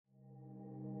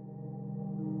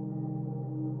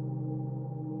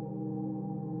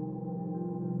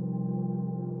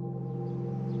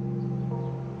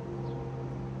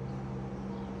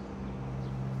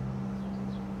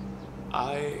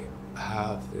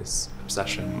have this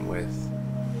obsession with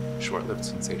short-lived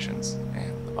sensations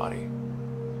in the body.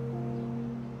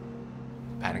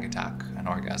 Panic attack, an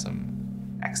orgasm,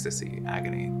 ecstasy,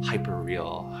 agony,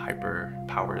 hyper-real,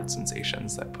 hyper-powered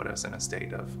sensations that put us in a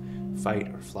state of fight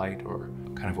or flight or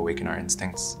kind of awaken our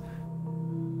instincts.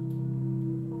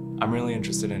 I'm really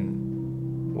interested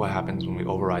in what happens when we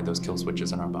override those kill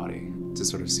switches in our body to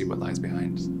sort of see what lies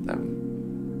behind them.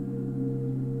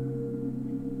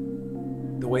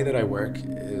 The way that I work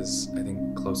is, I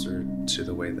think, closer to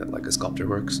the way that like a sculptor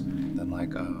works than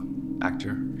like a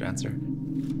actor or dancer.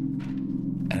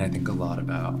 And I think a lot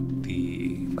about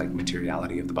the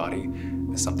materiality of the body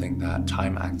is something that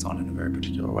time acts on in a very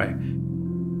particular way.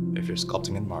 If you're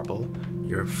sculpting in marble,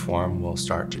 your form will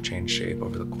start to change shape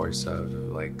over the course of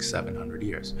like 700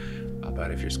 years.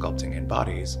 But if you're sculpting in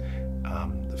bodies,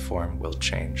 the form will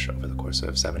change over the course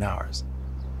of 7 hours.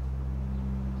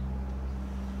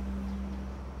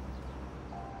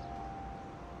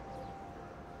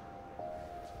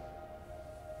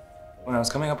 When I was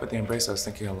coming up with the embrace, I was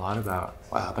thinking a lot about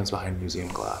what happens behind museum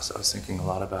glass. I was thinking a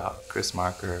lot about Chris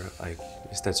Marker, like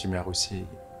Statue aussi,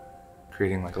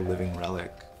 creating like a living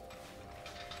relic.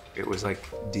 It was like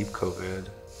deep COVID,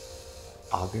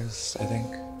 August, I think,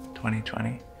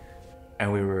 2020.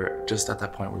 And we were just at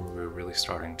that point where we were really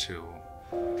starting to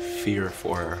fear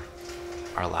for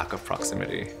our lack of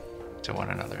proximity to one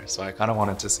another. So I kind of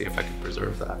wanted to see if I could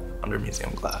preserve that under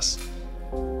museum glass.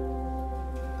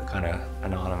 The kind of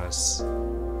anonymous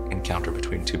encounter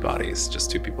between two bodies,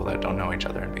 just two people that don't know each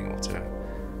other, and being able to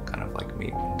kind of like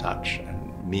meet and touch,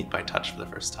 and meet by touch for the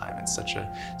first time. It's such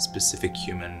a specific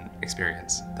human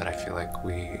experience that I feel like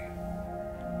we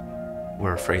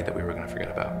were afraid that we were going to forget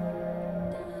about.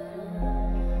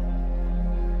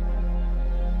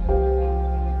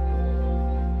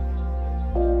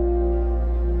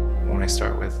 When I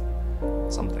start with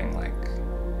something like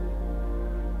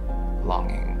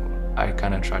longing, I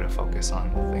kind of try to focus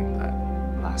on the thing that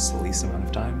lasts the least amount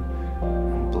of time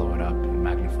and blow it up and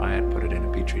magnify it, put it in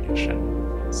a petri dish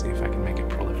and see if I can make it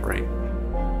proliferate.